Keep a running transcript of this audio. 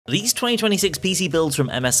These 2026 PC builds from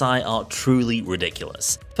MSI are truly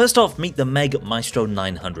ridiculous. First off, meet the Meg Maestro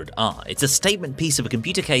 900R. It's a statement piece of a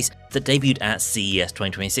computer case that debuted at CES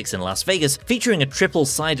 2026 in Las Vegas, featuring a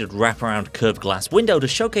triple-sided wraparound curved glass window to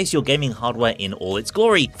showcase your gaming hardware in all its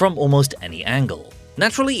glory from almost any angle.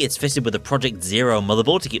 Naturally, it's fitted with a Project Zero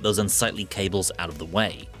motherboard to keep those unsightly cables out of the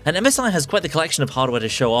way. And MSI has quite the collection of hardware to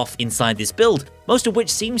show off inside this build, most of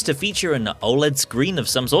which seems to feature an OLED screen of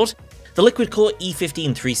some sort. The Liquid Core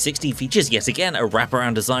E15360 features yet again a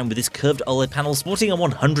wraparound design with this curved OLED panel sporting a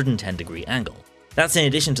 110-degree angle. That's in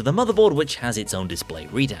addition to the motherboard, which has its own display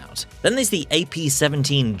readout. Then there's the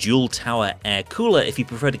AP17 Dual Tower Air Cooler if you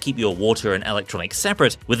prefer to keep your water and electronics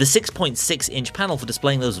separate, with a 6.6-inch panel for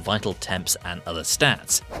displaying those vital temps and other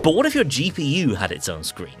stats. But what if your GPU had its own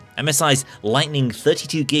screen? MSI's Lightning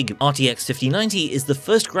 32GB RTX 5090 is the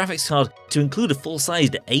first graphics card to include a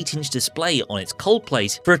full-sized 8-inch display on its cold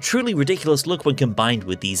plate for a truly ridiculous look when combined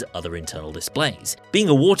with these other internal displays. Being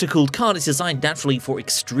a water-cooled card, it's designed naturally for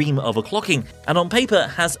extreme overclocking, and on paper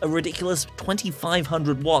has a ridiculous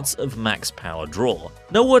 2500 watts of max power draw.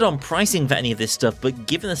 No word on pricing for any of this stuff, but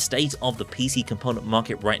given the state of the PC component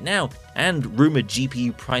market right now, and rumored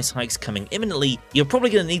GPU price hikes coming imminently, you're probably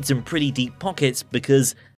going to need some pretty deep pockets because